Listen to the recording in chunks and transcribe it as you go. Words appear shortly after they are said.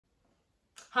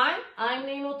Hi, I'm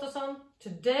Nina Ottosson.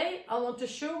 Today I want to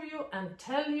show you and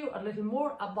tell you a little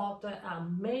more about the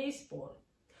maze ball.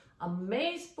 A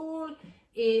maze ball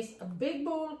is a big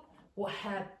ball who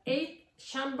have 8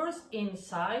 chambers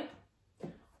inside,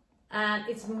 and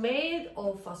it's made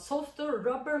of a softer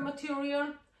rubber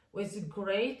material, which is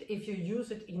great if you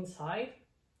use it inside.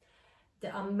 The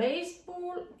maze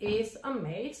ball is a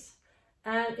maze,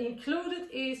 and included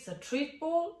is a treat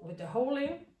ball with a hole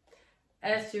in,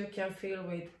 as you can fill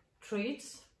with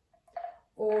treats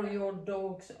or your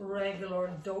dog's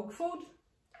regular dog food.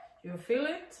 You fill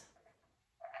it,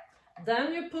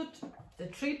 then you put the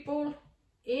treat ball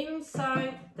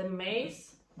inside the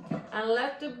maze and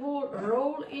let the ball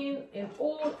roll in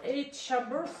all 8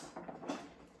 chambers,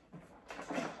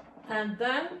 and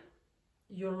then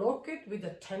you lock it with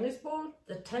a tennis ball.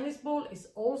 The tennis ball is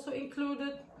also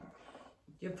included.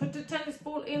 You put the tennis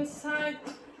ball inside,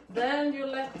 then you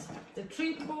let the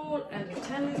treat ball and the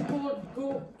tennis ball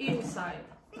go inside.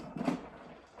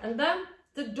 And then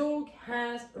the dog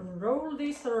has rolled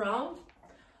this around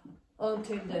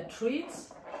until the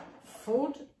treats,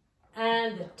 food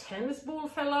and the tennis ball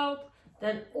fell out,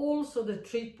 then also the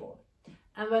treat ball.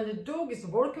 And when the dog is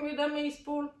working with a maze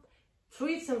ball,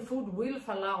 treats and food will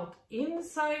fall out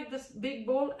inside this big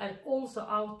ball and also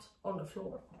out on the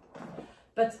floor.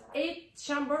 But 8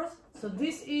 chambers, so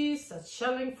this is a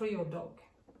challenge for your dog.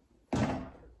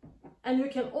 And you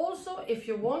can also, if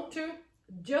you want to,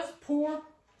 just pour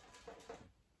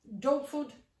dog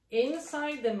food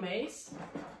inside the maze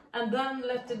and then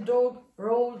let the dog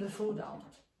roll the food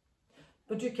out.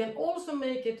 But you can also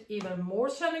make it even more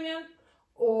challenging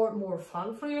or more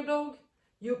fun for your dog.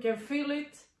 You can fill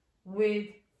it with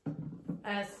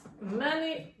as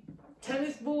many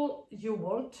tennis balls you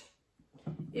want.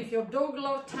 If your dog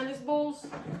loves tennis balls,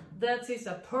 that is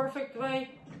a perfect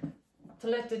way to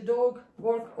let the dog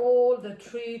work all the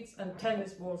treats and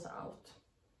tennis balls out.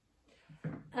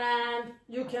 And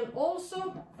you can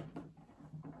also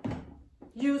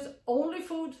use only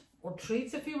food or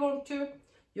treats if you want to.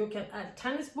 You can add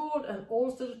tennis ball and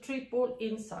also the treat ball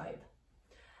inside.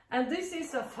 And this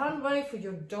is a fun way for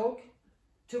your dog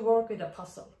to work with a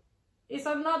puzzle. It's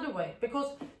another way,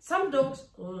 because some dogs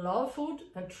love food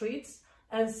and treats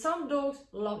and some dogs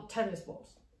love tennis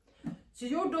balls. So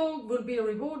your dog will be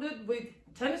rewarded with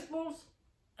tennis balls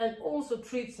and also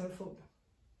treats and food.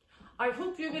 I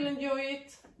hope you will enjoy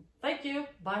it. Thank you.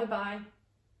 Bye bye.